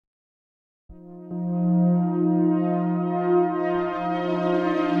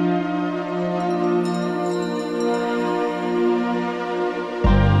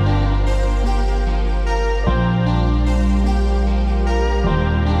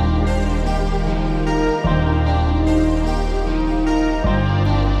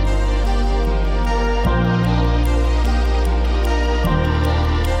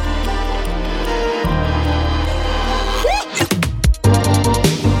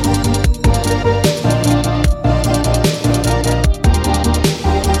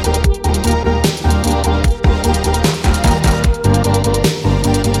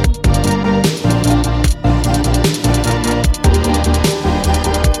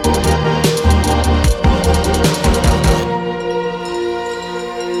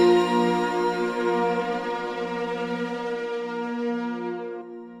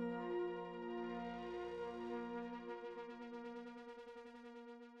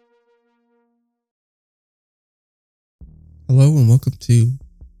Hello and welcome to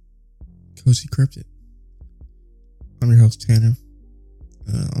Cozy Cryptid. I'm your host Tanner.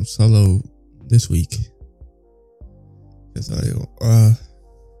 I'm solo this week because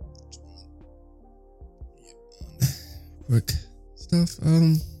quick stuff.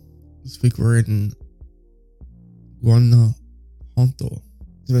 This week we're in Guanajuato.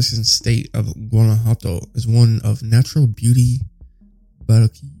 The Mexican state of Guanajuato is one of natural beauty,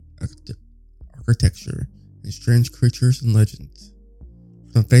 Baroque architecture, and strange creatures and legends.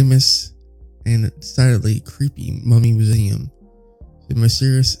 From famous and decidedly creepy mummy museum to the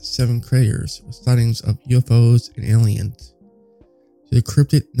mysterious 7 craters with sightings of UFOs and aliens, to the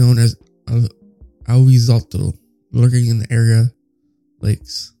cryptid known as Ahuizotl lurking in the area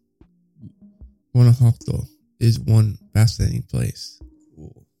lakes. Guanajuato is one fascinating place.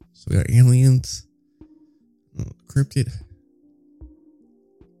 Cool. So we got aliens, cryptid,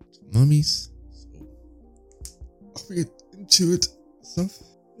 mummies. I'll get into it. Stuff.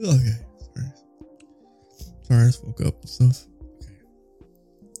 Okay. Sorry, I just woke up and stuff. Okay.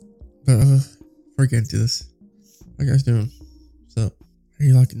 But before I get into this, how you guys doing? So, how are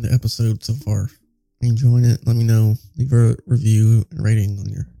you liking the episode so far? Are you enjoying it? Let me know. Leave a review and rating on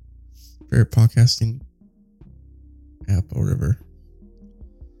your favorite podcasting app or whatever.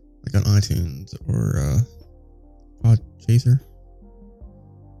 Like on iTunes or Podchaser.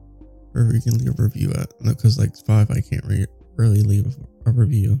 Wherever you can leave a review at. No, because like Spotify, I can't really leave a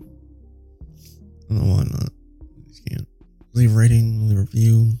review. I don't know why not. I just can't. Leave a rating, leave a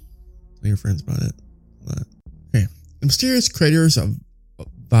review, tell your friends about it. But, okay. The mysterious craters of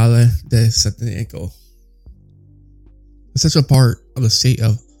Valle de Santiago. The central part of the state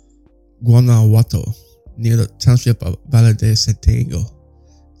of Guanajuato, near the township of Valle de Santiago.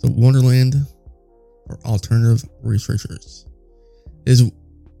 It's a wonderland for alternative researchers. It is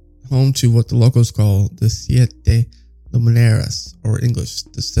home to what the locals call the Siete Luminares, or in English,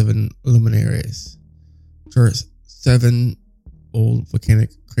 the 7 Luminares, which are 7 old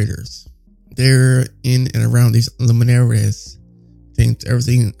volcanic craters. There, in and around these luminares, contains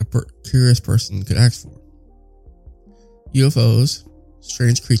everything a curious person could ask for. UFOs,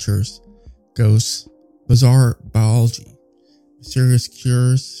 strange creatures, ghosts, bizarre biology, mysterious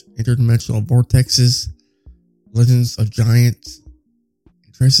cures, interdimensional vortexes, legends of giants,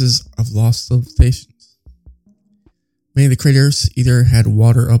 traces of lost civilizations. Many of the craters either had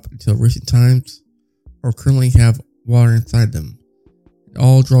water up until recent times or currently have water inside them. They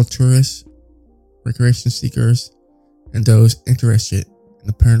all draw tourists, recreation seekers, and those interested in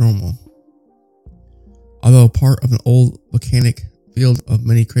the paranormal. Although part of an old volcanic field of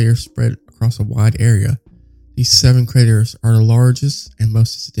many craters spread across a wide area, these 7 craters are the largest and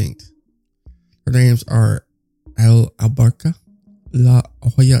most distinct. Their names are El Albarca, La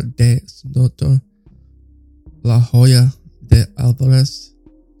Joya de Soto, La Joya de Alvarez,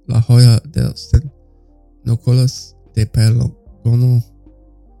 La Joya de San Nicolas de Pelogono,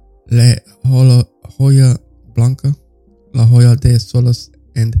 La Joya Blanca, La Joya de Solas,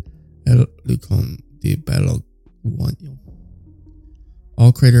 and El Lucon de Beloguano.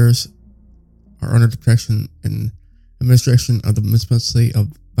 All craters are under the protection and administration of the municipality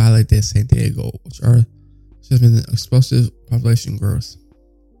of Valle de Santiago, which has been explosive population growth.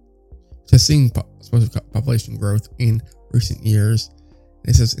 Which has seen explosive population growth in recent years.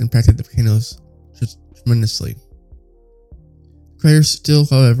 This has impacted the volcanoes tremendously. Craters still,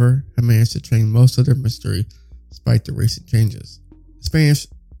 however, have managed to retain most of their mystery despite the recent changes. The Spanish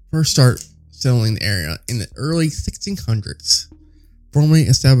first start settling the area in the early 1600s, formally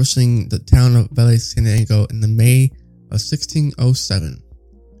establishing the town of Valle de Santiago in the May of 1607.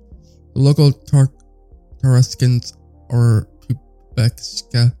 The local Tarascans or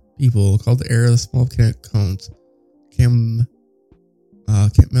Quebeca people called the area the small volcanic cones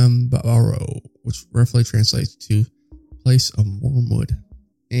Camembaro, which roughly translates to place of wormwood.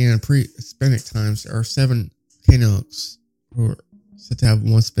 And in pre-Hispanic times, there are 7 volcanoes who are said to have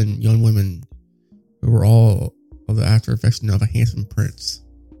once been young women who were all of the after affection of a handsome prince.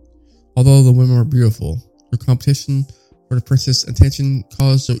 Although the women were beautiful, their competition for the prince's attention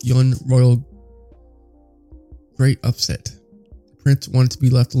caused the young royal great upset. The prince wanted to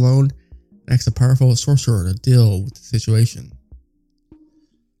be left alone and asked a powerful sorcerer to deal with the situation.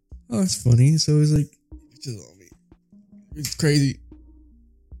 Oh, that's funny. So he's like, it's crazy.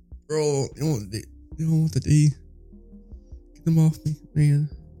 Bro, you don't want the D. Get them off me, man.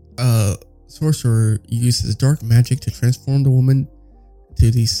 Sorcerer uses dark magic to transform the woman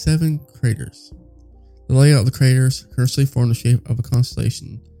into these 7 craters. The layout of the craters currently form the shape of a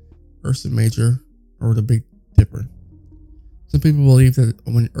constellation, Ursa Major, or the Big Dipper. Some people believe that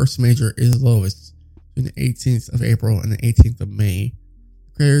when Ursa Major is lowest, between the 18th of April and the 18th of May.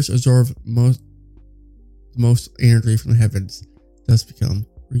 The craters absorb the most energy from the heavens, thus become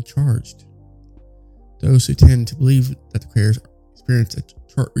recharged. Those who tend to believe that the craters experience a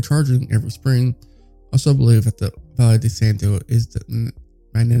recharging every spring also believe that the Valle de Santo is the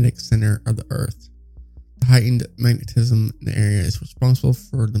magnetic center of the Earth. The heightened magnetism in the area is responsible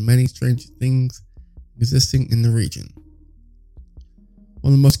for the many strange things existing in the region.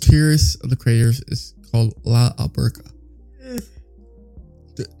 One of the most curious of the craters is called La Alberca.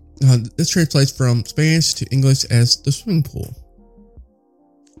 This translates from Spanish to English as the swimming pool.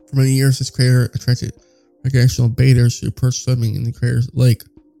 For many years, this crater attracted recreational bathers who approached swimming in the crater's lake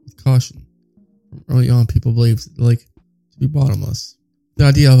with caution. From early on, people believed the lake to be bottomless. The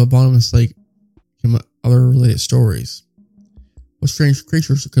idea of a bottomless lake came with other related stories. What strange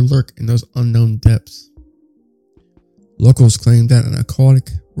creatures could lurk in those unknown depths? Locals claim that an aquatic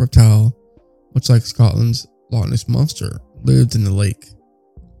reptile, much like Scotland's Loch Ness Monster, lived in the lake.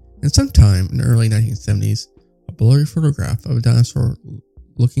 And sometime in the early 1970s, a blurry photograph of a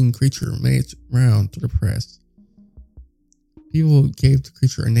dinosaur-looking creature made its round through the press. People gave the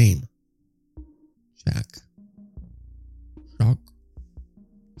creature a name. Shack.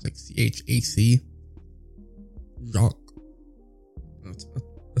 It's like C-H-A-C. Jacques. That's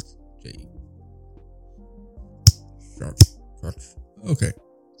J. Shark. Okay.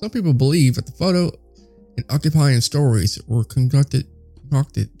 Some people believe that the photo and occupying stories were concocted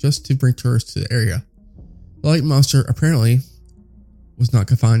just to bring tourists to the area. The lake monster apparently was not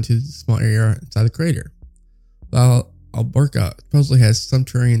confined to the small area inside the crater. La Alberca supposedly has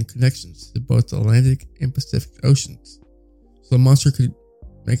subterranean connections to both the Atlantic and Pacific Oceans, so the monster could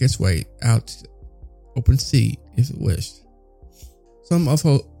make its way out to the open sea if it wished. Some have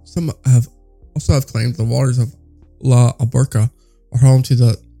also claimed the waters of La Alberca are home to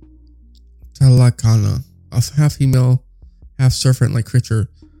the Talacana, a half-female, half-serpent-like creature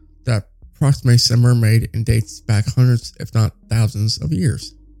that approximates a mermaid and dates back hundreds, if not thousands, of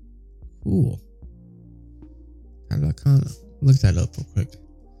years. Cool. Talacana. Look that up real quick.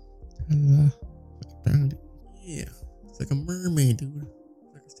 Found it. Yeah. It's like a mermaid, dude.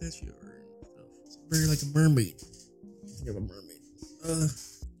 It's like a statue and stuff. It's very like a mermaid. Think of a mermaid.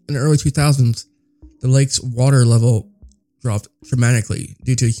 In the early 2000s, the lake's water level dropped dramatically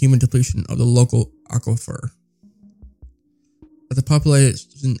due to human depletion of the local aquifer. As the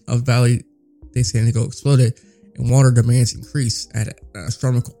population of Valle de Santo exploded and water demands increased at an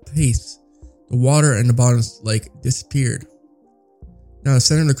astronomical pace, the water in the bottom of the lake disappeared. Now the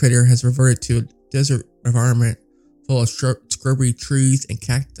center of the crater has reverted to a desert environment full of scrubby trees and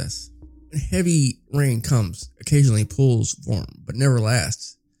cactus. When heavy rain comes, occasionally pools form, but never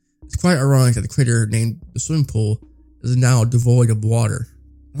lasts. It's quite ironic that the crater named the swimming pool is now devoid of water.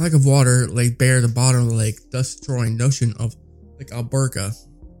 The lack of water laid bare the bottom of the lake, thus destroying the notion of Lake Alberca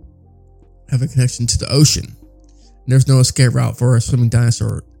having a connection to the ocean. And there's no escape route for a swimming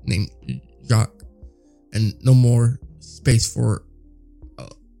dinosaur named Jacques, and no more space for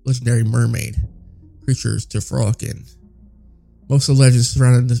legendary mermaid creatures to frolic in. Most of the legends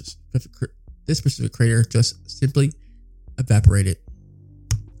surrounding this specific crater just simply evaporated.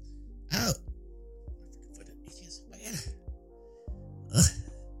 Oh.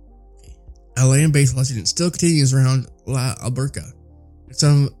 A land-based legend still continues around La Alberca and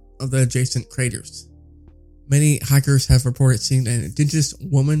some of the adjacent craters. Many hikers have reported seeing an indigenous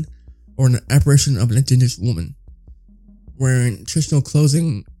woman or an apparition of an indigenous woman wearing traditional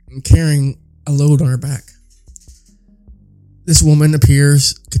clothing and carrying a load on her back. This woman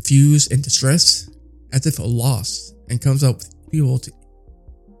appears confused and distressed, as if lost, and comes up with people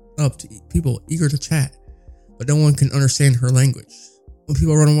eager to chat, but no one can understand her language. When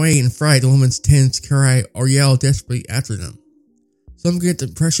people run away in fright, the woman tends to cry or yell desperately after them. Some get the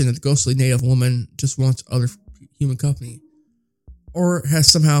impression that the ghostly native woman just wants other human company, or has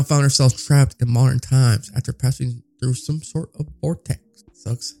somehow found herself trapped in modern times after passing through some sort of vortex.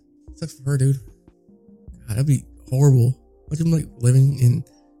 Sucks for her, dude. God, that'd be horrible. Imagine like living in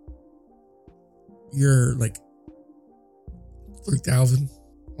year like 3000.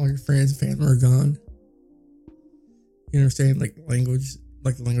 All your friends and family are gone. You understand like language,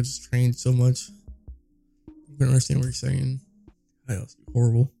 like the language has changed so much. You can understand what you're saying. That's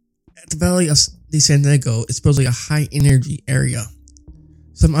horrible. At the Valley of San Diego is supposedly a high energy area.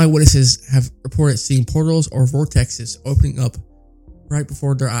 Some eyewitnesses have reported seeing portals or vortexes opening up right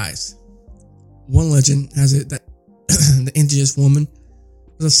before their eyes. One legend has it that the indigenous woman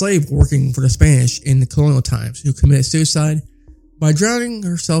was a slave working for the Spanish in the colonial times who committed suicide by drowning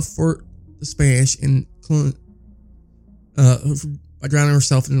herself for the Spanish by drowning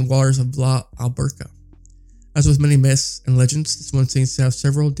herself in the waters of La Alberca. As with many myths and legends, this one seems to have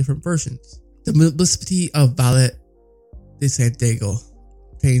several different versions. The municipality of Valle de San Diego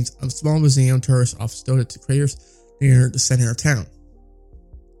contains a small museum tourist office devoted to craters near the center of town.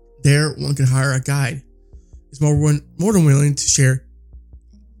 There, one can hire a guide who's more than willing to share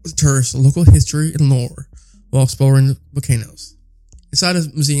with tourists local history and lore while exploring volcanoes. Inside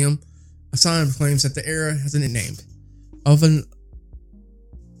the museum, a sign proclaims that the area has a nickname,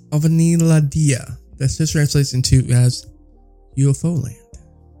 Avaniladia, that translates into as UFO land.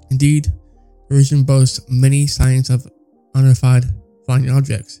 Indeed, the region boasts many sightings of unidentified flying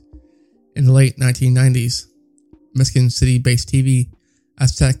objects. In the late 1990s, Mexican city-based TV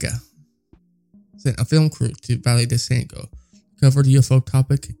Azteca sent a film crew to Valle de San Diego to cover the UFO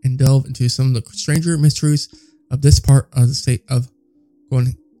topic and delve into some of the stranger mysteries of this part of the state of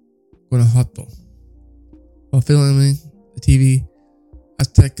Guanajuato. While filming the TV,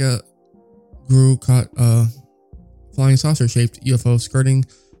 Azteca crew caught a flying saucer-shaped UFO skirting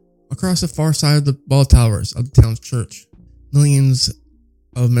across the far side of the ball towers of the town's church. Millions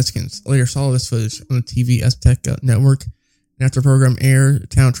of Mexicans later saw this footage on the TV Azteca network, and after the program aired, the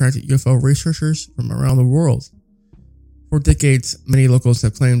town attracted UFO researchers from around the world. For decades, many locals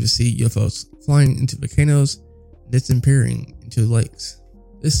have claimed to see UFOs flying into volcanoes and disappearing into lakes.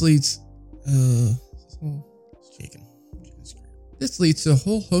 This leads to a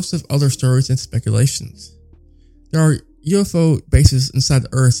whole host of other stories and speculations. There are UFO bases inside the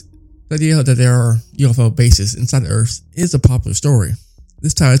Earth. The idea that there are UFO bases inside the Earth is a popular story.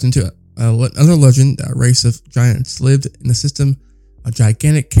 This ties into another legend that a race of giants lived in a system of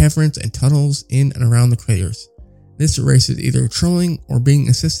gigantic caverns and tunnels in and around the craters. This race is either trolling or being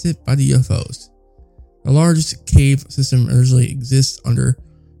assisted by the UFOs. The largest cave system originally exists under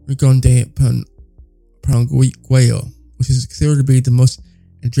Rincon de Paraguayo, which is considered to be the most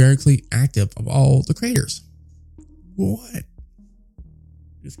energetically active of all the craters. What?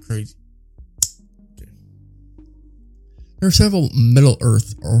 It's crazy. Okay. There are several Middle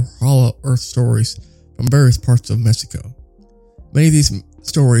Earth or Hollow Earth stories from various parts of Mexico. Many of these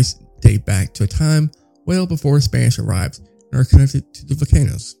stories date back to a time well before the Spanish arrived and are connected to the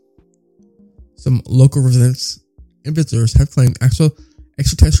volcanoes. Some local residents and visitors have claimed actual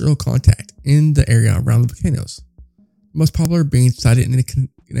extraterrestrial contact in the area around the volcanoes. The most popular being cited in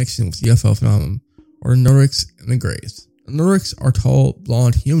connection with UFO phenomenon are the Nordics and the Greys. The Nordics are tall,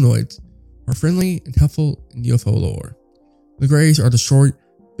 blonde humanoids who are friendly and helpful in UFO lore. The Greys are the short,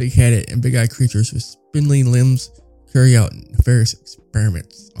 big-headed, and big-eyed creatures with spindly limbs who carry out nefarious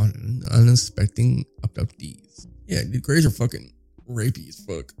experiments on unsuspecting abductees. Yeah, the Greys are fucking rapey as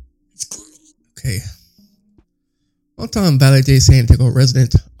fuck. Okay. Longtime Valle de San Diego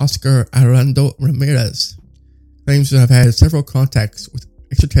resident Oscar Arando Ramirez claims to have had several contacts with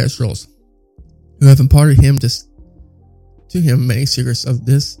extraterrestrials who have imparted to him many secrets of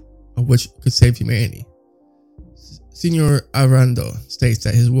which could save humanity. Senor Arando states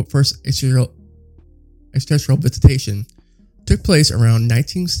that his first extraterrestrial visitation took place around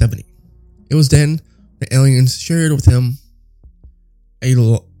 1970. It was then the aliens shared with him a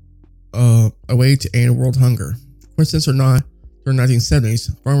way to end world hunger. Coincidence or not, during the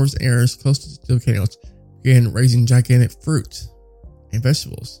 1970s, farmers in areas close to the volcanoes began raising gigantic fruit and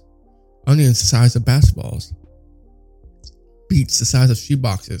vegetables, onions the size of basketballs, beets the size of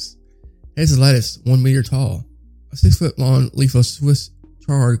shoeboxes, heads of lettuce 1 meter tall. A 6-foot long leaf of Swiss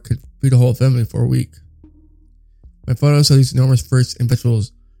chard could feed a whole family for a week. When photos of these enormous fruits and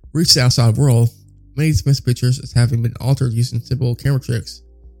vegetables reached the outside world, many dismiss pictures as having been altered using simple camera tricks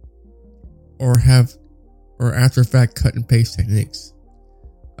or after fact cut and paste techniques.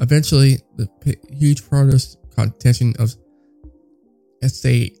 Eventually, the huge produce caught attention of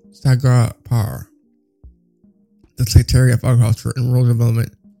Estee Sagra Par, the Secretary of Agriculture and Rural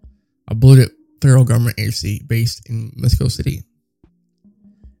Development, a bloated federal government agency based in Mexico City.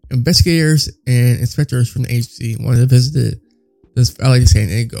 Investigators and inspectors from the agency wanted to visit this Valle de San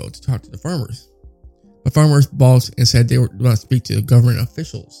Diego to talk to the farmers. But farmers balked and said they would not speak to government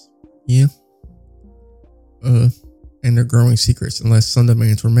officials. Yeah. And their growing secrets unless some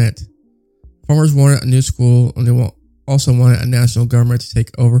demands were met. Farmers wanted a new school, and they also wanted a national government to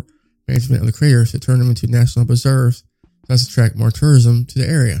take over management of the craters to turn them into national preserves, thus attract more tourism to the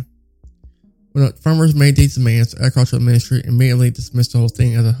area. When the farmers made these demands, the agricultural ministry immediately dismissed the whole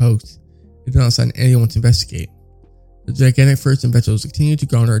thing as a hoax. They did not assign anyone to investigate. The gigantic fruits and vegetables continued to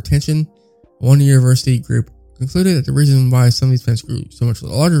garner attention. One university group concluded that the reason why some of these plants grew so much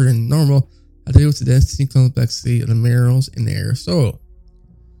larger than normal had to do with the density and complexity of the minerals in the air soil.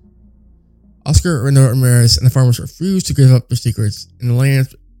 Oscar Ramirez and the farmers refused to give up their secrets, and the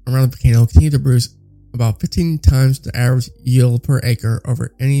land around the volcano continued to produce about 15 times the average yield per acre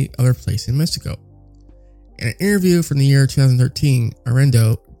over any other place in Mexico. In an interview from the year 2013,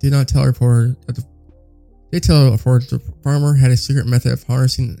 Arendo did tell a reporter that the farmer had a secret method of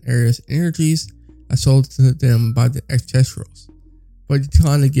harnessing the area's energies as sold to them by the extraterrestrials, but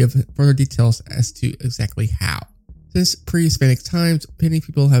declined to give further details as to exactly how. Since pre-Hispanic times, many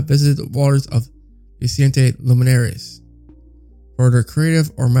people have visited the waters of Vicente Luminares for their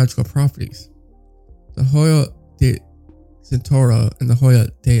creative or magical properties. The Hoyo de Cintura and the Hoyo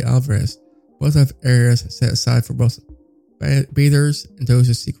de Alvarez both have areas set aside for both bathers and those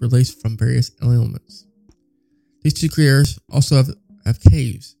who seek release from various elements. These two creators also have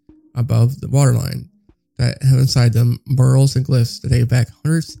caves above the waterline that have inside them murals and glyphs that date back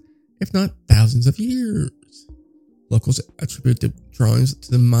hundreds, if not thousands of years. Locals attribute the drawings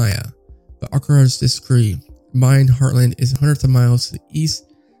to the Maya, but archaeologists disagree. The Mayan heartland is hundreds of miles to the east,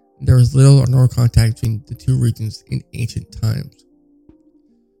 and there was little or no contact between the two regions in ancient times.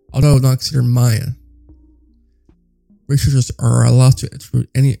 Although not considered Maya, researchers are allowed to attribute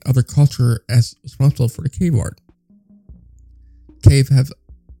any other culture as responsible for the cave art. The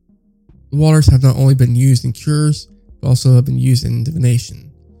waters have not only been used in cures, but also have been used in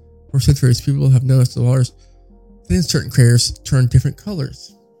divination. For centuries, people have noticed the waters within certain craters turn different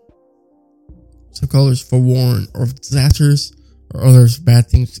colors. Some colors forewarn of disasters, or others bad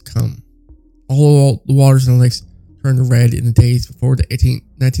things to come. All the waters in the lakes turned red in the days before the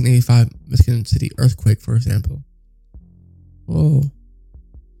 1985 Mexican City earthquake, for example. Whoa.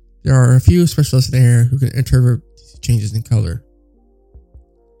 There are a few specialists in the area who can interpret these changes in color.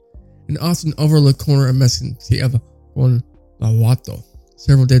 In the often overlooked corner of Mexican City of Guanajuato,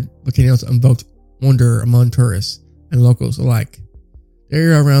 several dead volcanoes invoked wonder among tourists and locals alike. The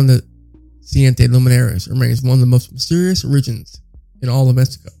area around the Vicente Luminares remains one of the most mysterious regions in all of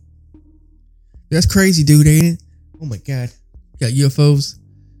Mexico. That's crazy, dude, ain't it? Oh my god. You got UFOs.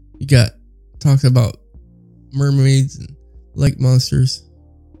 You got talking about mermaids and lake monsters.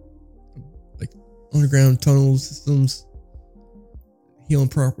 Like underground tunnel systems. Healing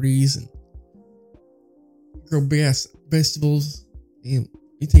properties and grow big ass vegetables. Damn,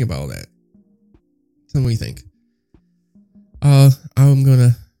 you think about all that. Tell me what you think. I'll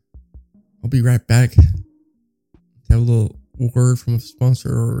be right back. Have a little word from a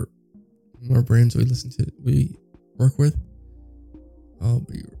sponsor or more brands we work with. I'll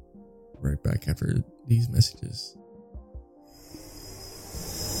be right back after these messages.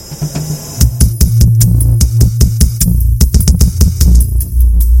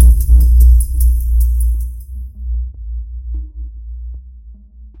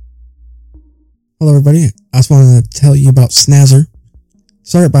 Hello everybody, I just wanted to tell you about Snazzer.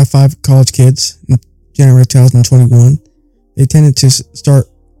 Started by 5 college kids in January 2021. They intended to start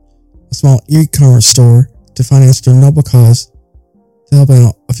a small e-commerce store to finance their noble cause to help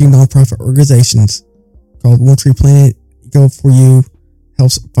out a few nonprofit organizations called One Tree Planet, Eco4U,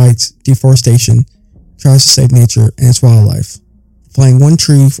 helps fights deforestation, tries to save nature and its wildlife. Planting one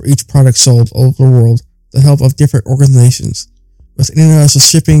tree for each product sold all over the world with the help of different organizations. With international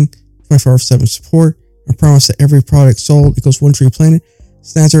shipping, 24/7 support, and promise that every product sold equals One Tree Planet,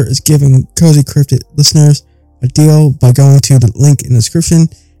 Snazzer is giving Cozy Cryptid listeners a deal by going to the link in the description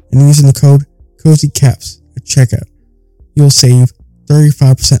and using the code COZYCAPS at checkout. You'll save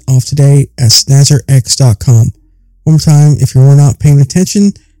 35% off today at snazzerx.com. One more time, if you're not paying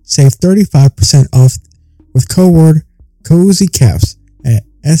attention, save 35% off with code word COZYCAPS at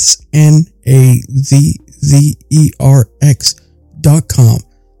snazzerx.com.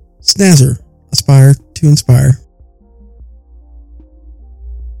 Snazzer, aspire to inspire.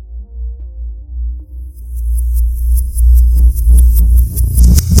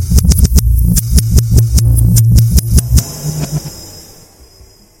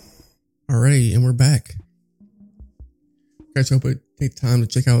 Alrighty, and we're back. Guys, hope you take time to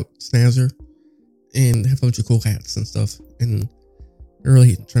check out Snazzer and have a bunch of cool hats and stuff. And they're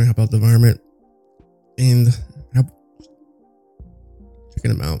really trying to help out the environment. And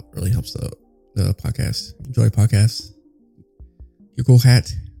checking them out really helps the podcast. Enjoy podcasts. Your cool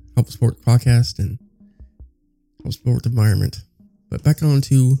hat help support the podcast and help support the environment. But back on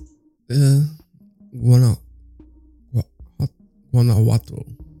to Guanajuato.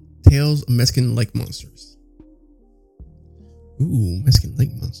 Tales of Mexican Lake Monsters. Ooh, Mexican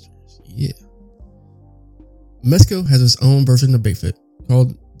Lake Monsters. Yeah. Mexico has its own version of Bigfoot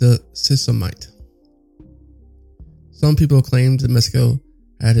called the Sisamite. Some people claim that Mexico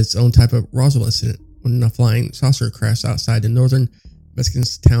had its own type of Roswell incident when a flying saucer crashed outside the northern Mexican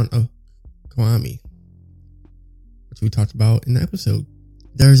town of Coami, which we talked about in the episode.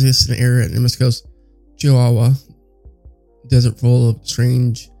 There exists an area in Mexico's Chihuahua, desert full of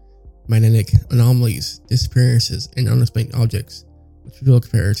strange magnetic anomalies, disappearances, and unexplained objects, which people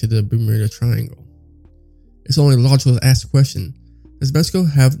compare to the Bermuda Triangle. It's only logical to ask the question, does Mexico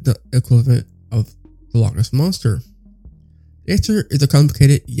have the equivalent of the Loch Ness Monster? The answer is a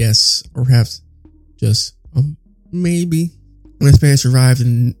complicated yes, or perhaps just maybe. When the Spanish arrived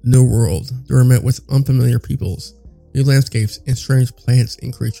in the New World, they were met with unfamiliar peoples, new landscapes, and strange plants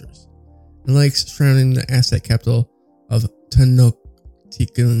and creatures. The lakes surrounding the Aztec capital of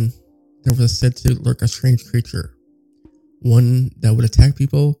Tenochtitlan, there was said to lurk a strange creature, one that would attack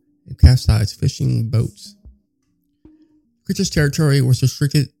people and capsize fishing boats. The creature's territory was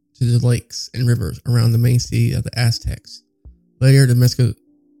restricted to the lakes and rivers around the main city of the Aztecs, later the Mexico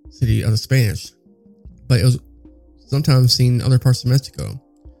City of the Spanish, but it was sometimes seen in other parts of Mexico,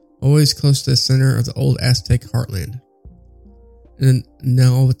 always close to the center of the old Aztec heartland. In the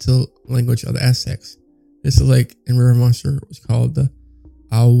Nahuatl language of the Aztecs, this lake and river monster was called the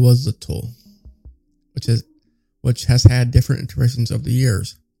Ahuatzotl, which has had different iterations over the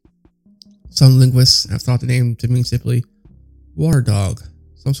years. Some linguists have thought the name to mean simply water dog.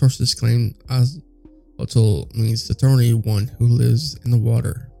 Some sources claim Ahuatzotl means the thorny one who lives in the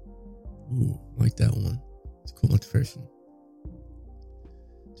water. Ooh, like that one. It's a cool interpretation.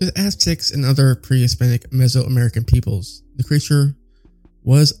 To the Aztecs and other pre-Hispanic Mesoamerican peoples, the creature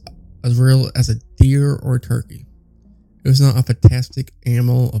was as real as a deer or a turkey. It was not a fantastic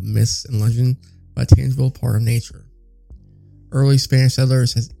animal of myths and legend, but a tangible part of nature. Early Spanish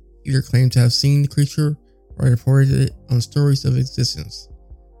settlers has either claimed to have seen the creature or reported it on stories of existence.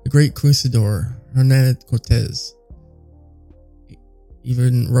 The great conquistador Hernán Cortés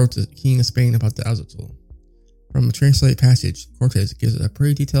even wrote to the King of Spain about the Ahuatzotl. From a translated passage, Cortés gives a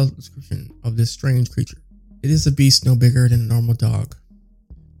pretty detailed description of this strange creature. It is a beast no bigger than a normal dog,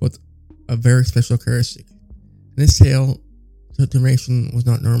 with a very special characteristic. In its tail, the termination was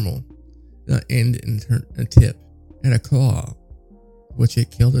not normal, not end in a tip, and a claw, which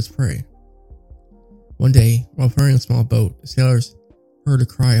it killed its prey. One day, while ferrying a small boat, the sailors heard a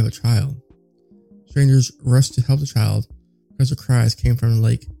cry of a child. Strangers rushed to help the child because the cries came from the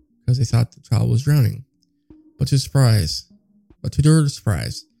lake because they thought the child was drowning. But to their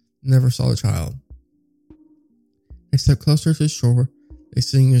surprise, they never saw the child. They stepped closer to the shore, they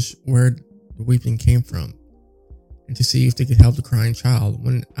distinguished where the weeping came from, and to see if they could help the crying child,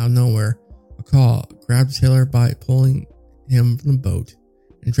 when out of nowhere, a claw grabbed the sailor by pulling him from the boat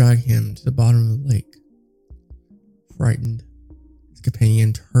and dragged him to the bottom of the lake. Frightened, his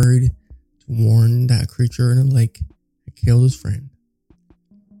companion hurried to warn that a creature in the lake had killed his friend.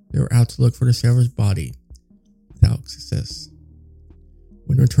 They were out to look for the sailor's body, without success.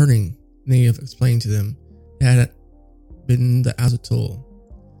 When returning, the native explained to them that it had been the Ahuatzotl,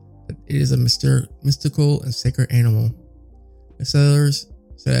 that it is a mystical and sacred animal. The settlers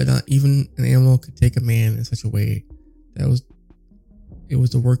said that not even an animal could take a man in such a way that it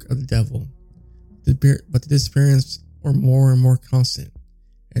was the work of the devil. But the disappearances were more and more constant,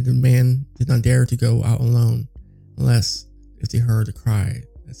 and the man did not dare to go out alone unless if they heard a cry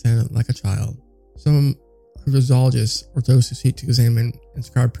that sounded like a child. Some cryptozoologists, or those who seek to examine and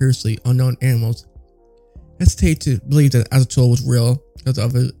describe previously unknown animals, hesitate to believe that Ahuatzotl was real because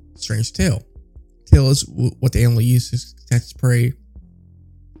of a strange tail. The tail is what the animal uses to catch its prey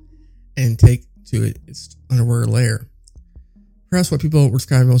and take to its underwater lair. Perhaps what people were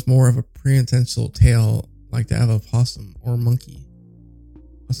describing was more of a prehensile tail like that of a possum or a monkey,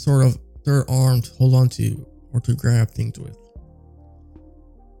 a sort of third arm to hold on to or to grab things with.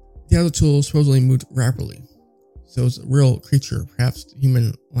 The Ahuatzotl supposedly moved rapidly, so it was a real creature, perhaps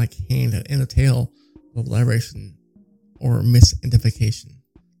human-like hand and a tail of elaboration or misidentification.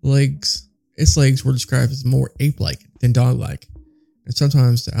 Its legs were described as more ape-like than dog-like, and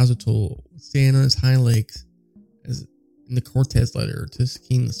sometimes the Ahuatzotl would stand on its hind legs, as in the Cortés letter to the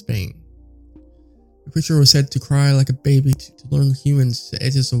King of Spain. The creature was said to cry like a baby to lure humans to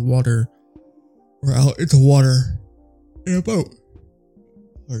edges of water or out into water in a boat.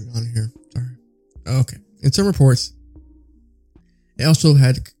 Sorry, on here. Sorry. Okay. In some reports, it also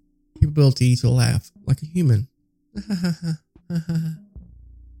had the capability to laugh like a human.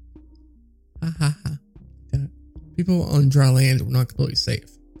 People on dry land were not completely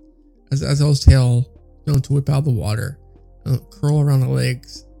safe, as Ahuatzol's tail known to whip out of the water and curl around the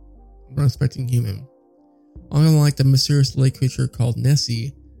legs of an unsuspecting human. Unlike the mysterious lake creature called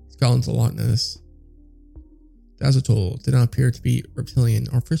Nessie, Scotland's Loch Ness, the Ahuatzotl did not appear to be reptilian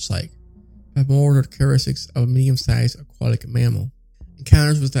or fish-like, but more the characteristics of a medium-sized aquatic mammal.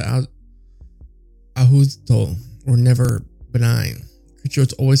 Encounters with the Ahuatzotl were never benign. The creature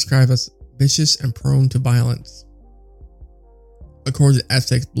was always described as vicious and prone to violence. According to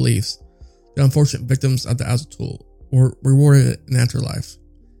Aztec beliefs, the unfortunate victims of the Azatl were rewarded in afterlife.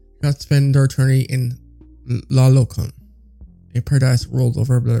 They got to spend their eternity in Tlalocan, a paradise ruled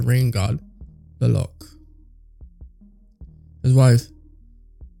over by the rain god Tlaloc. His wife,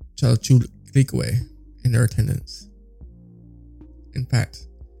 Chalchulquihue, and their attendants. In fact,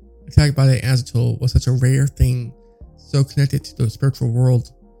 attack by the Azatl was such a rare thing, so connected to the spiritual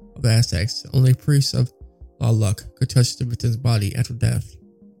world of the Aztecs, only priests of Tlaloc could touch the victim's body after death.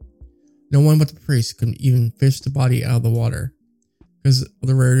 No one but the priest could even fish the body out of the water. Because of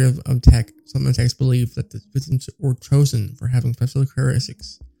the rarity of attack, some Aztecs believed that the victims were chosen for having special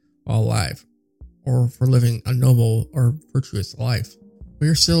characteristics while alive, or for living a noble or virtuous life. We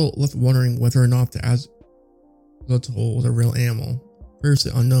are still left wondering whether or not the Azatl was a real animal,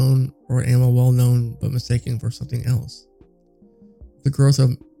 previously unknown, or an animal well known but mistaken for something else. The growth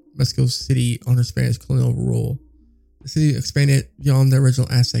of Mexico City under Spanish colonial rule, the city expanded beyond the original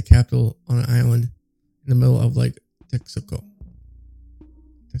Aztec capital on an island in the middle of Lake Texcoco.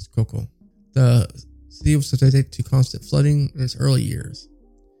 The city was subjected to constant flooding in its early years.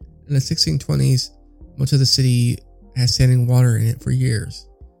 In the 1620s, much of the city had standing water in it for years,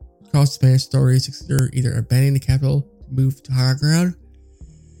 which caused Spanish authorities to consider either abandoning the capital to move to higher ground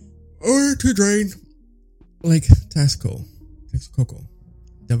or to drain Lake Texcoco,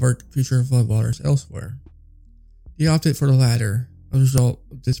 divert future floodwaters elsewhere. They opted for the latter. As a result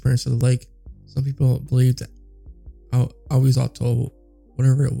of the disappearance of the lake, some people believed that Azatl,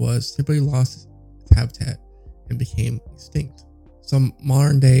 whatever it was, simply lost its habitat and became extinct. Some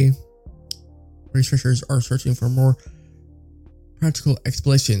modern day researchers are searching for more practical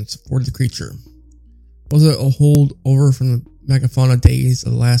explanations for the creature. Was it a holdover from the megafauna days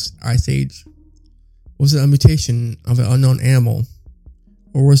of the last ice age? Was it a mutation of an unknown animal?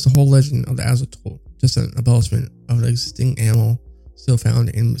 Or was the whole legend of the Azatl just an embellishment of an existing animal still found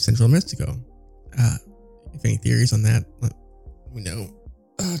in central Mexico? If any theories on that, let me know.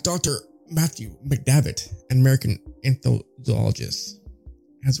 Dr. Matthew McDavitt, an American anthropologist,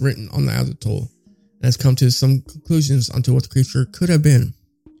 has written on the Azatl and has come to some conclusions onto what the creature could have been.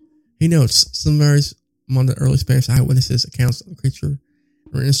 He notes similarities among the early Spanish eyewitnesses' accounts of the creature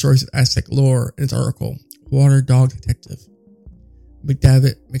and written stories of Aztec lore in his article, Water Dog Detective.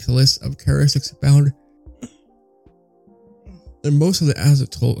 McDavitt makes a list of characteristics found in most of the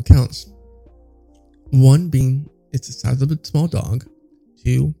Azatl accounts. 1 being it's the size of a small dog.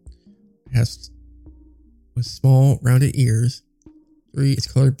 2, it has with small rounded ears. 3,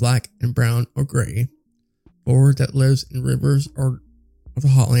 it's colored black and brown or gray. 4, that lives in rivers or of the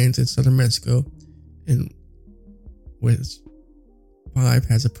hotlands in southern Mexico. And with 5,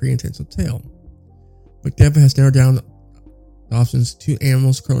 has a prehensile tail. McDavitt has narrowed down the options to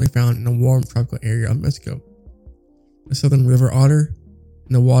animals currently found in a warm tropical area of Mexico: the southern river otter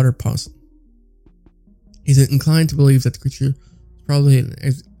and the water possum. He's inclined to believe that the creature is probably an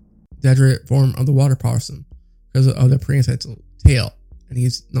exaggerated form of the water possum because of the prehensile tail, and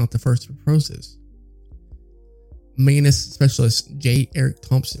he's not the first to propose this. Manus specialist J. Eric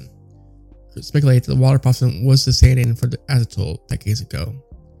Thompson speculated that the water possum was the stand-in for the Azatl decades ago.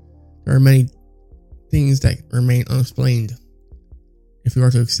 There are many things that remain unexplained if we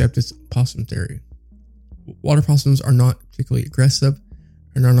are to accept this possum theory. Water possums are not particularly aggressive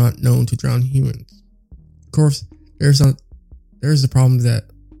and are not known to drown humans. Of course, there's the problem that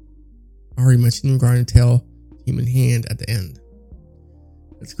I already mentioned regarding the tail, human hand at the end.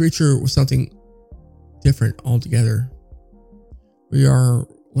 If the creature was something different altogether, we are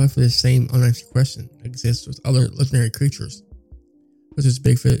left with the same unanswered question that exists with other legendary creatures, such as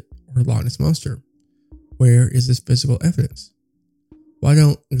Bigfoot or Loch Ness Monster. Where is this physical evidence? Why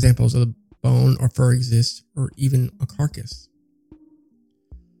don't examples of the bone or fur exist, or even a carcass?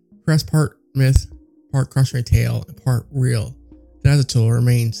 Perhaps part myth, part cautionary tale, and part real, the Azatl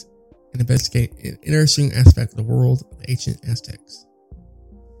remains an interesting aspect of the world of the ancient Aztecs.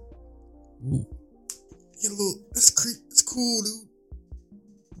 Ooh. Yeah, look, it's cool, dude.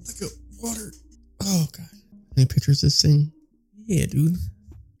 Like a water. Oh, God. Any pictures of this thing? Yeah, dude.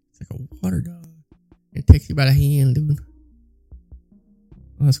 It's like a water dog. It takes you by the hand, dude.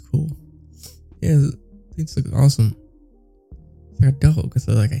 Oh, that's cool. Yeah, things look awesome. It's like a dog with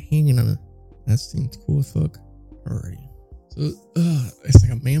like a hanging on it. That seems cool as fuck. Alrighty. So, it's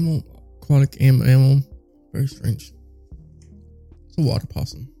like a mammal, aquatic mammal. Very strange. It's a water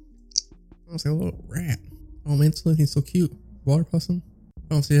possum. Oh, it's like a little rat. Oh man, it's looking so cute. Water possum. I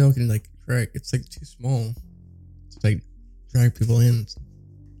don't see how it can like drag. It's like too small to like drag people in.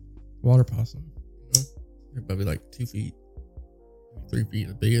 Water possum. You know? They're probably like 2 feet, 3 feet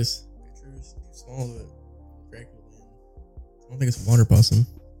the biggest. Pictures. small of it. Dracula land. I don't think it's water possum,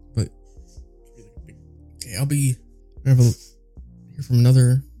 but okay. I'll be hear from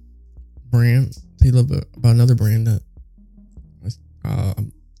another brand. Tell you a little bit about another brand that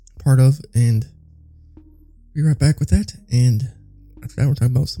I'm part of, and be right back with that. And after that, we're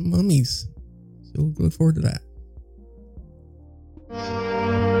talking about some mummies. So look forward to that.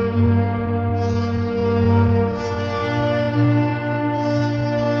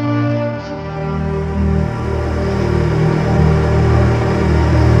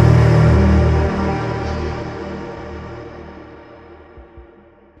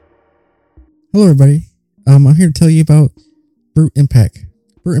 Hello, everybody. I'm here to tell you about Brute Impact.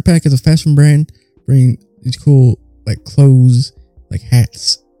 Brute Impact is a fashion brand bringing these cool like clothes, like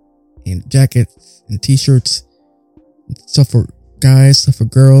hats and jackets and t-shirts, and stuff for guys, stuff for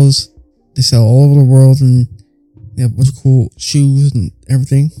girls. They sell all over the world, and they have a bunch of cool shoes and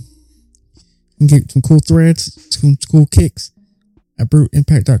everything. You can get some cool threads, some cool kicks at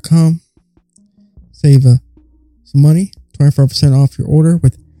bruteimpact.com. Save some money, 25% off your order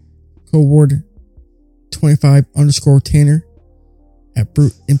with code word 25_Tanner at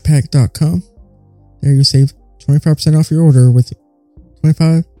bruteimpact.com. There you save 25% off your order with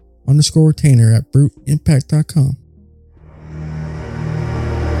 25_Tanner at bruteimpact.com.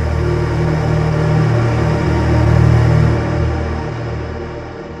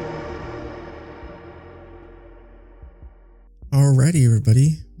 Alrighty,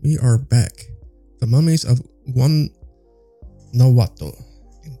 everybody, we are back. The mummies of Guanajuato.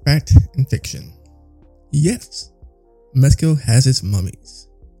 In fact and fiction. Yes, Mexico has its mummies.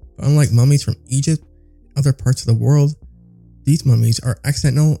 But unlike mummies from Egypt and other parts of the world, these mummies are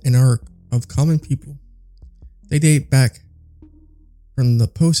accidental and are of common people. They date back from the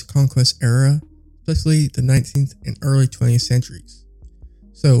post-conquest era, especially the 19th and early 20th centuries.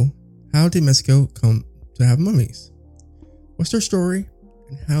 So, how did Mexico come to have mummies? What's their story,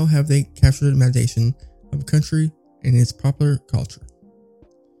 and how have they captured the imagination of the country and its popular culture?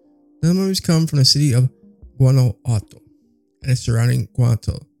 The mummies come from the city of Guanajuato and its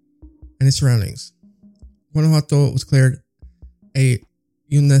surroundings. Guanajuato was declared a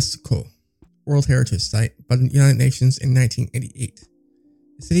UNESCO World Heritage Site by the United Nations in 1988.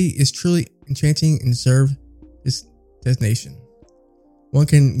 The city is truly enchanting and deserves this designation. One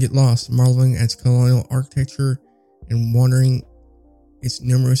can get lost marveling at its colonial architecture and wandering its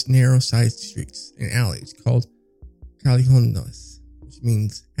numerous narrow side streets and alleys called callejones, which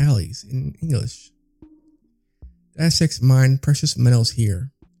means alleys in English. The Aztecs mined precious metals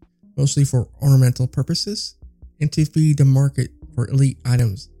here, mostly for ornamental purposes and to feed the market for elite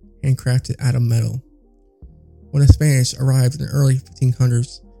items handcrafted out of metal. When the Spanish arrived in the early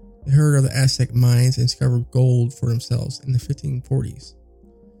 1500s, they heard of the Aztec mines and discovered gold for themselves in the 1540s.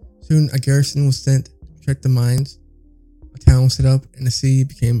 Soon a garrison was sent to protect the mines, a town was set up, and the city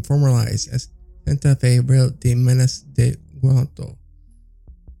became formalized as Santa Fe Real de Menes de Guanajuato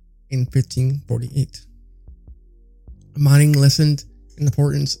in 1548. Mining lessened in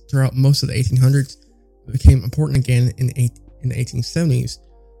importance throughout most of the 1800s, but became important again in the 1870s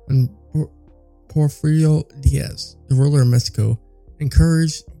when Porfirio Diaz, the ruler of Mexico,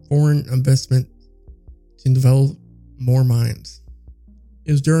 encouraged foreign investment to develop more mines.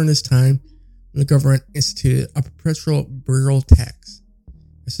 It was during this time when the government instituted a perpetual burial tax.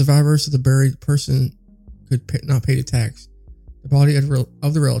 If survivors of the buried person could not pay the tax, the body of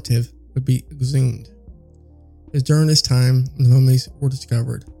the relative would be exhumed. It was during this time when the mummies were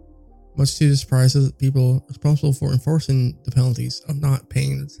discovered, much to the surprise of the people responsible for enforcing the penalties of not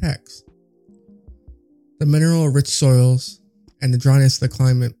paying the tax. The mineral-rich soils and the dryness of the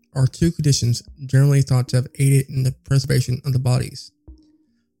climate are two conditions generally thought to have aided in the preservation of the bodies.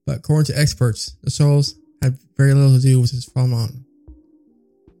 But according to experts, the soils had very little to do with this phenomenon.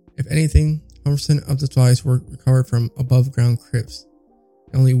 If anything, 100% of the bodies were recovered from above-ground crypts,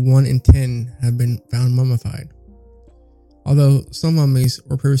 and only 1 in 10 have been found mummified. Although some mummies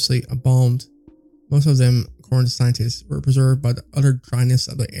were previously embalmed, most of them, according to scientists, were preserved by the utter dryness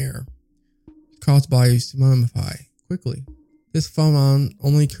of the air, which caused bodies to mummify quickly. This phenomenon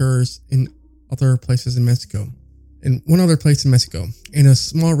only occurs in other places in Mexico. In one other place in Mexico, in a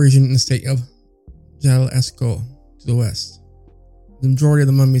small region in the state of Jalisco to the west. The majority of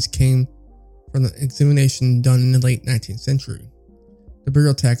the mummies came from the exhumation done in the late 19th century. The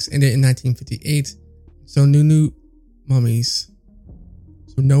burial tax ended in 1958, so no new mummies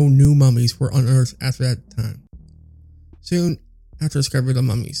were unearthed after that time. Soon after the discovery of the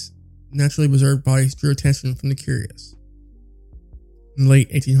mummies, naturally preserved bodies drew attention from the curious. In the late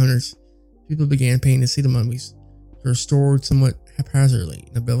 1800s, people began paying to see the mummies, which were stored somewhat haphazardly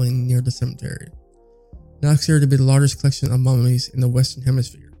in a building near the cemetery. now considered to be the largest collection of mummies in the Western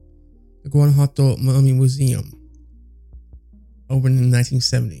Hemisphere. The Guanajuato Mummy Museum opened in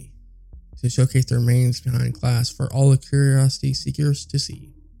 1970 to showcase the remains behind glass for all the curiosity seekers to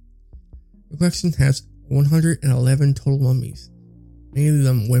see. The collection has 111 total mummies, many of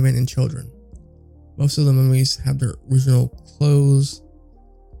them women and children. Most of the mummies have their original clothes.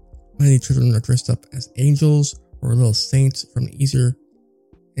 Many children are dressed up as angels or little saints for an easier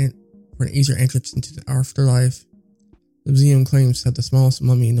entrance into the afterlife. The museum claims to have the smallest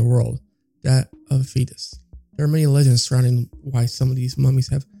mummy in the world, that of a fetus. There are many legends surrounding why some of these mummies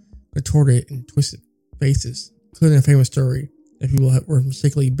have contorted and twisted faces, including a famous story that people were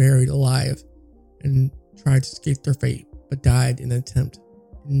mistakenly buried alive and tried to escape their fate, but died in an attempt.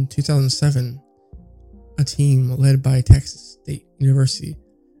 In 2007, a team led by Texas State University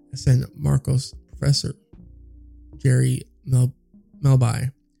San Marcos professor Jerry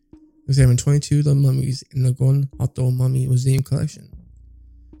Melby examined 22 of the mummies in the Guanajuato Mummy Museum collection.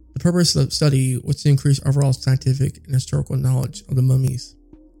 The purpose of the study was to increase overall scientific and historical knowledge of the mummies.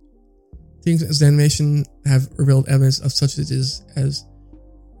 Team's examination have revealed evidence of such diseases as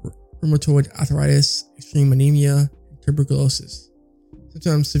rheumatoid arthritis, extreme anemia, and tuberculosis,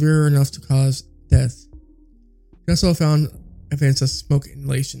 sometimes severe enough to cause death. They also found evidence of smoke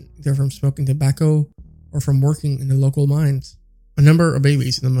inhalation, either from smoking tobacco or from working in the local mines. A number of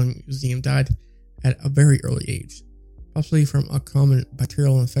babies in the Mummy Museum died at a very early age, possibly from a common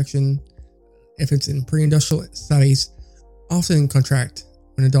bacterial infection. Infants in pre-industrial societies often contract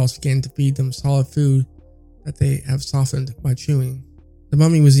when adults begin to feed them solid food that they have softened by chewing. The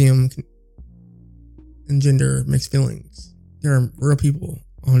Mummy Museum can engender mixed feelings. There are real people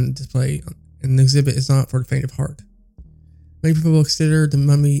on display, and the exhibit is not for the faint of heart. Many people consider the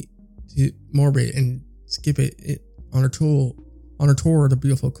mummy too morbid and skip it on a tour of the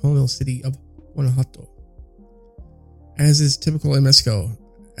beautiful colonial city of Guanajuato. As is typical in Mexico,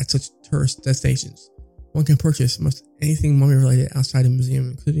 at such tourist destinations, one can purchase most anything mummy related outside the museum,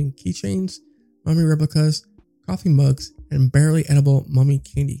 including keychains, mummy replicas, coffee mugs, and barely edible mummy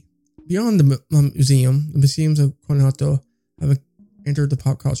candy. Beyond the museum, the museums of Guanajuato have entered the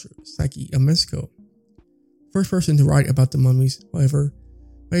pop culture psyche of Mexico. The first person to write about the mummies, however,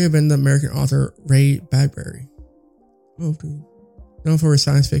 may have been the American author Ray Bradbury. Known for his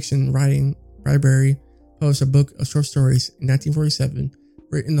science fiction writing, Bradbury published a book of short stories in 1947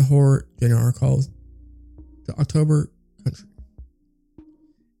 written in the horror genre called The October Country.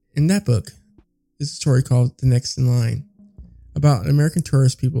 In that book is a story called The Next in Line, about American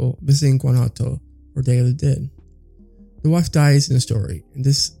tourist people visiting Guanajuato for Day of the Dead. The wife dies in the story, and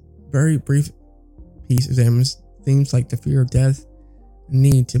this very brief piece examines themes like the fear of death and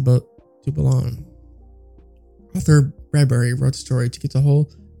need to belong. Author Bradbury wrote the story to get the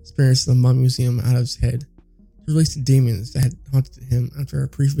whole experience of the Mummy Museum out of his head, to release the demons that had haunted him after a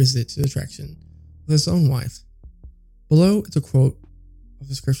brief visit to the attraction with his own wife. Below is a quote of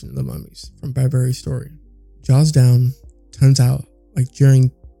description of the mummies from Bradbury's story. Jaws down, tongues out like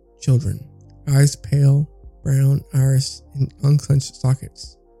jeering children, eyes pale, brown iris in unclenched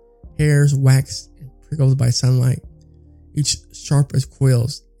sockets, hairs waxed and prickled by sunlight, each sharp as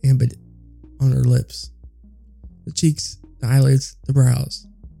quills embedded on her lips. The cheeks, the eyelids, the brows,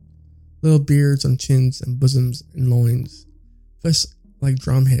 little beards on chins and bosoms and loins, flesh like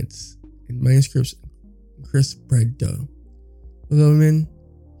drumheads and manuscripts and crisp bread dough. For the women,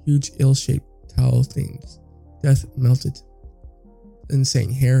 huge ill-shaped towel things, death melted, the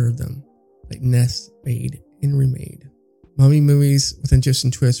insane hair of them, like nests made and remade. Mummy movies with Egyptian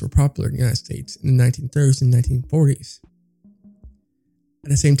twists were popular in the United States in the 1930s and 1940s.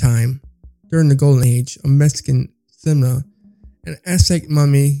 At the same time, during the golden age of Mexican cinema, an Aztec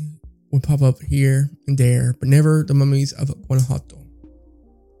mummy would pop up here and there, but never the mummies of Guanajuato.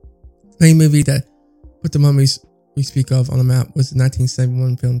 The main movie that put the mummies we speak of on the map was the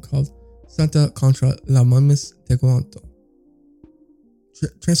 1971 film called Santa contra las Momias de Guanajuato.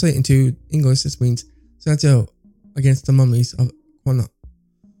 Translated into English, this means Santa against the mummies of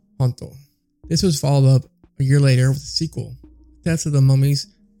Guanajuato. This was followed up a year later with a sequel, Death of the Mummies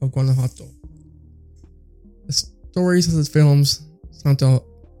of Guanajuato. The stories of the films Santa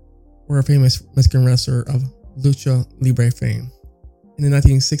were a famous Mexican wrestler of lucha libre fame. In the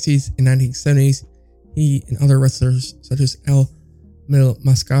 1960s and 1970s, he and other wrestlers such as El Mil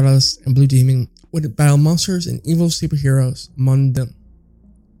Mascaras and Blue Demon would battle monsters and evil superheroes, among them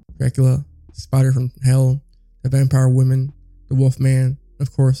Dracula, the Spider from Hell, the Vampire Woman, the Wolf Man, and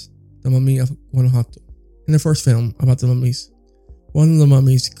of course, the Mummy of Guanajuato. In the first film about the mummies, one of the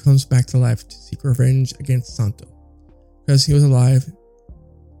mummies comes back to life to seek revenge against Santo. Because he was alive,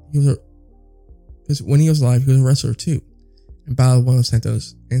 he was because when he was alive, he was a wrestler too, and battled one of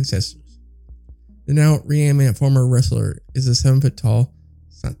Santo's ancestors. The now reanimated former wrestler is a 7-foot tall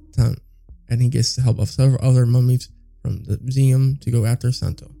Santan, and he gets the help of several other mummies from the museum to go after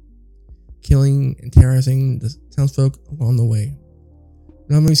Santo, killing and terrorizing the townsfolk along the way.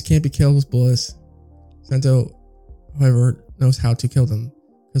 The mummies can't be killed with bullets. Santo, however, knows how to kill them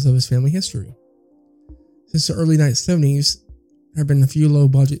because of his family history. Since the early 1970s, there have been a few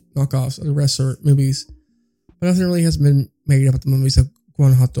low-budget knockoffs of the wrestler movies, but nothing really has been made about the mummies of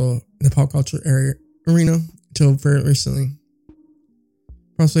Guanajuato in the pop culture arena until very recently,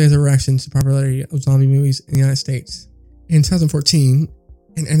 possibly as a reaction to the popularity of zombie movies in the United States. In 2014,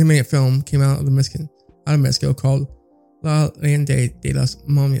 an animated film came out of Mexico called La Leyenda de las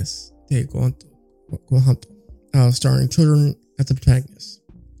Momias de Guanajuato, starring children as the protagonists.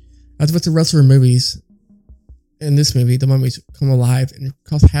 As with the wrestler movies, in this movie, the mummies come alive and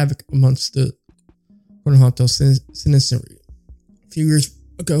cause havoc amongst the Guanajuato citizenry. A few years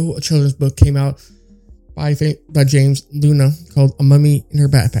ago, a children's book came out by James Luna called A Mummy in Her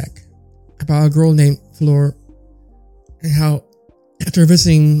Backpack, about a girl named Flor and how, after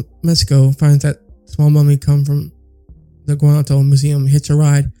visiting Mexico, finds that small mummy come from the Guanajuato Museum, hitch a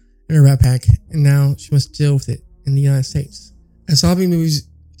ride in her backpack, and now she must deal with it in the United States. As zombie movies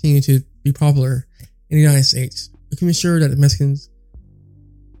continue to be popular in the United States, we can be sure that the Mexicans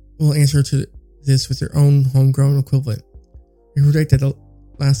will answer to this with their own homegrown equivalent. We predict that the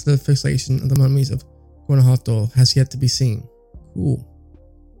last of the fixation of the mummies of Guanajuato has yet to be seen. Cool.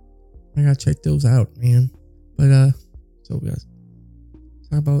 I gotta check those out, man. But, so we gotta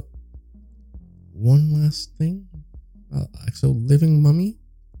talk about one last thing. Actual living mummy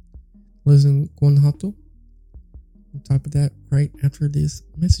lives in Guanajuato. We'll talk about that right after these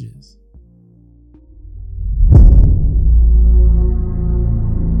messages.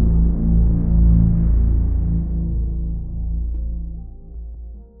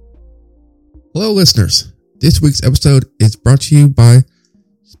 Hello, listeners. This week's episode is brought to you by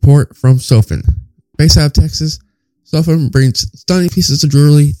support from Sofin. Based out of Texas, Sofin brings stunning pieces of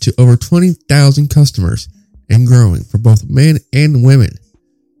jewelry to over 20,000 customers and growing for both men and women.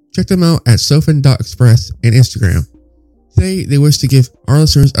 Check them out at sofin.express and Instagram. Today, they wish to give our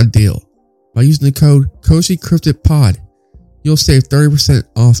listeners a deal. By using the code CozyCryptidPod, you'll save 30%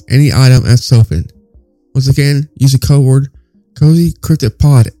 off any item at Sofin. Once again, use the code word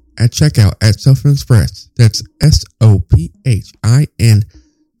CozyCryptidPod at checkout at Sofin Express. That's SOPHIN.EXPRESS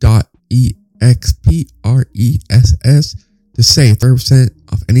to save 30%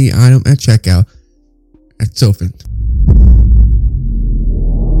 off any item at checkout at Sofin.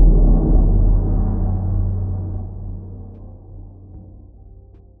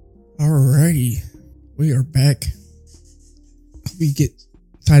 Alrighty, we are back. Hope you get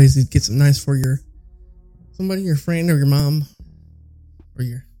excited to get some nice for somebody, your friend or your mom or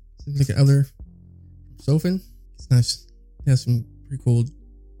your significant other. Sofin, it's nice. It has some pretty cool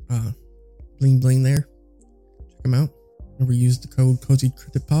bling there. Check them out. Remember, use the code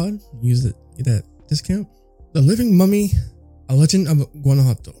CozyCryptidPod. Use it, get that discount. The Living Mummy, a legend of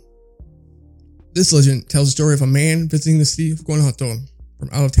Guanajuato. This legend tells the story of a man visiting the city of Guanajuato from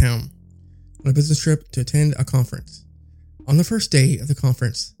out of town on a business trip to attend a conference. On the first day of the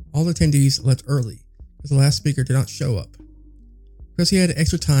conference, all the attendees left early because the last speaker did not show up. Because he had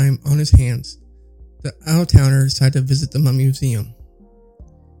extra time on his hands, the out-of-towner decided to visit the Mummy Museum.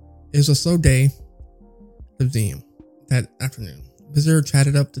 It was a slow day at the museum that afternoon. The visitor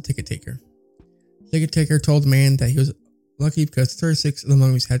chatted up the ticket taker. The ticket taker told the man that he was lucky because 36 of the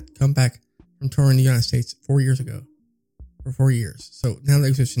mummies had come back from touring the United States 4 years ago. For 4 years. So now the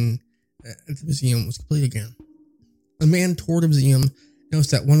exhibition at the museum was complete again. The man toured the museum and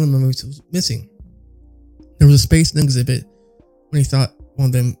noticed that one of the mummies was missing. There was a space in the exhibit when he thought one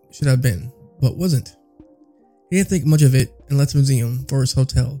of them should have been, but wasn't. He didn't think much of it and left the museum for his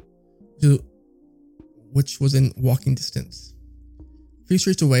hotel, which was in walking distance. A few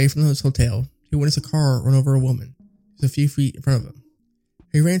streets away from his hotel, he witnessed a car run over a woman just a few feet in front of him.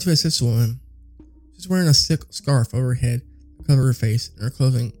 He ran to assist the woman. She was wearing a thick scarf over her head to cover her face, and her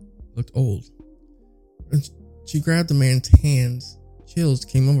clothing looked old. When she grabbed the man's hands, chills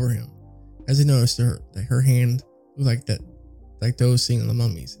came over him as he noticed that her hand looked like those seen in the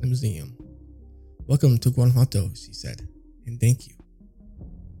mummies in the museum. "Welcome to Guanajuato," she said, "and thank you."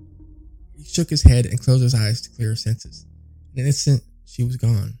 He shook his head and closed his eyes to clear his senses. In an instant, she was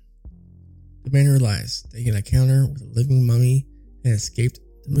gone. The man realized that he had an encounter with a living mummy that had escaped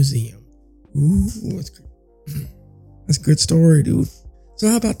the museum. Ooh, that's a good story, dude. So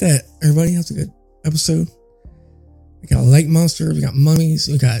how about that, everybody? That's a good episode. We got a lake monster, we got mummies,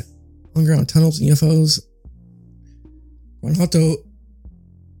 we got underground tunnels and UFOs. Guanajuato,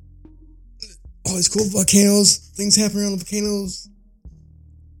 all these cool volcanoes, things happening around the volcanoes.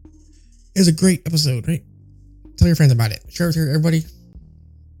 It was a great episode, right? Tell your friends about it. Share it with everybody.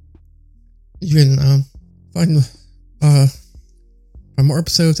 You can find more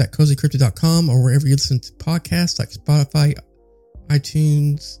episodes at cozycryptid.com or wherever you listen to podcasts like Spotify,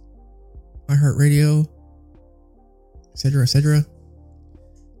 iTunes, iHeartRadio, etc., etc.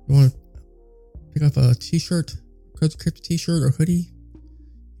 You want to pick up a t-shirt, Cozy Cryptid t-shirt or hoodie,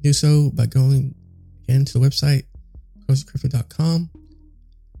 do so by going again to the website, cozycryptid.com,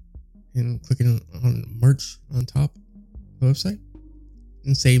 and clicking on merch on top of the website,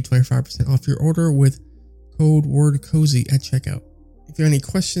 and save 25% off your order with code word cozy at checkout. If you have any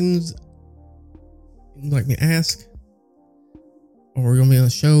questions you'd like me to ask, or you want me on the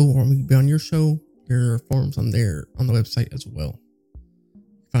show, or me to be on your show, there are forms on there on the website as well.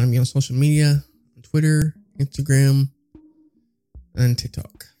 Find me on social media, on Twitter, Instagram, and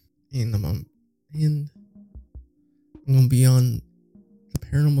TikTok. And I'm going to be on The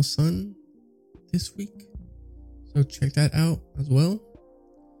Paranormal Sun this week, so check that out as well.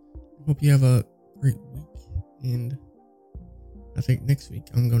 I hope you have a great week, and I think next week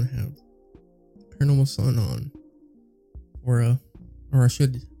I'm going to have The Paranormal Sun on, or I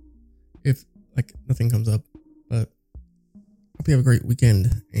should, if like nothing comes up. But hope you have a great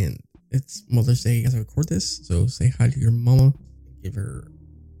weekend, and it's Mother's Day as I record this, so say hi to your mama,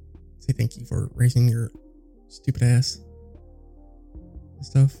 say thank you for raising your stupid ass and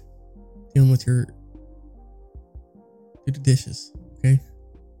stuff, dealing with your do the dishes, okay?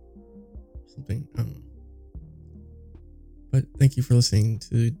 Something, I don't know. But thank you for listening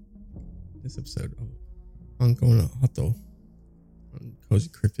to this episode of Ongoing Hato on Cozy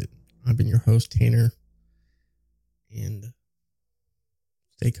Cryptid. I've been your host, Tanner, and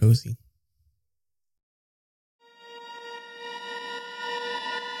stay cozy.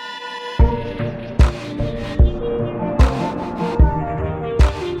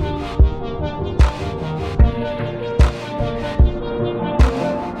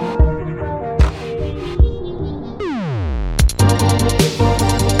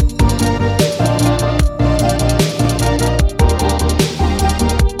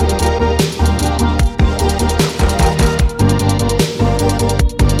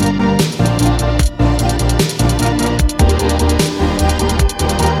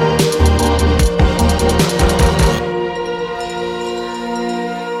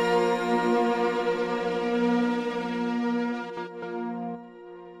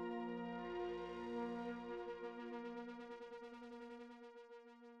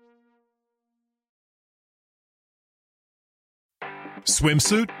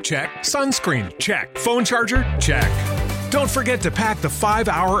 Swimsuit? Check. Sunscreen? Check. Phone charger? Check. Don't forget to pack the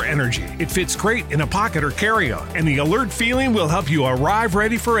 5-Hour Energy. It fits great in a pocket or carry-on, and the alert feeling will help you arrive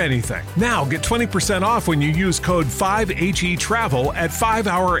ready for anything. Now get 20% off when you use code 5HETRAVEL at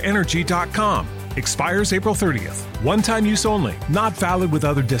 5hourenergy.com. Expires April 30th. One-time use only. Not valid with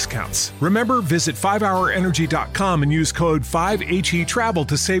other discounts. Remember, visit 5hourenergy.com and use code 5HETRAVEL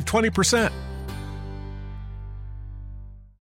to save 20%.